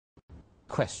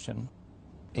question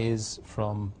is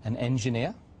from an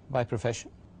engineer by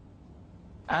profession,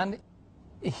 and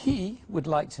he would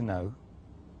like to know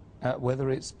whether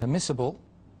it's permissible,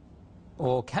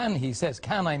 or he says,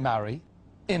 can I marry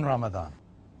in Ramadan?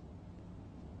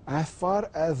 As far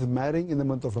as marrying in the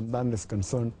month of Ramadan is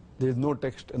concerned, there is no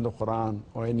text in the Quran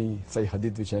or any Sahih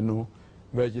Hadith which I know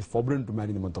where it is forbidden to marry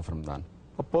in the month of Ramadan.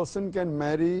 A person can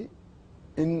marry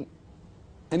in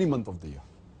any month of the year.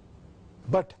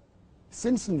 But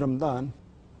since in Ramadan,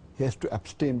 he has to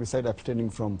abstain, besides abstaining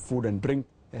from food and drink,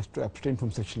 he has to abstain from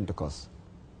sexual intercourse.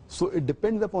 So it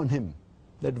depends upon him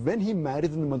that when he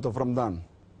marries in the month of Ramadan,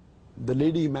 the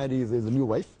lady he marries is a new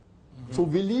wife. So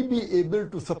will he be able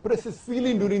to suppress his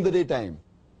feeling during the daytime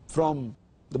from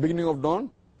the beginning of dawn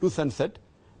to sunset?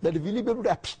 That will he be able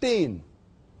to abstain?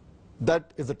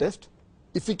 That is the test.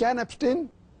 If he can abstain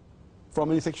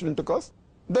from any sexual intercourse,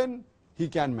 then he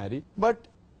can marry. But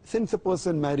since a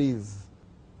person marries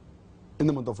in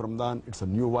the month of Ramadan, it's a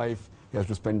new wife, he has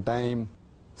to spend time.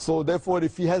 So therefore,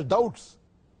 if he has doubts,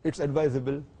 it's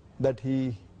advisable that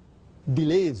he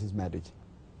delays his marriage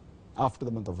after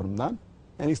the month of Ramadan,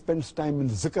 and he spends time in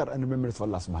Zakir and remembrance of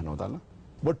Allah subhanahu wa ta'ala.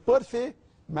 But per se,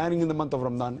 marrying in the month of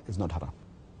Ramadan is not haram.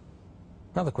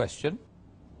 Another question,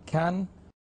 can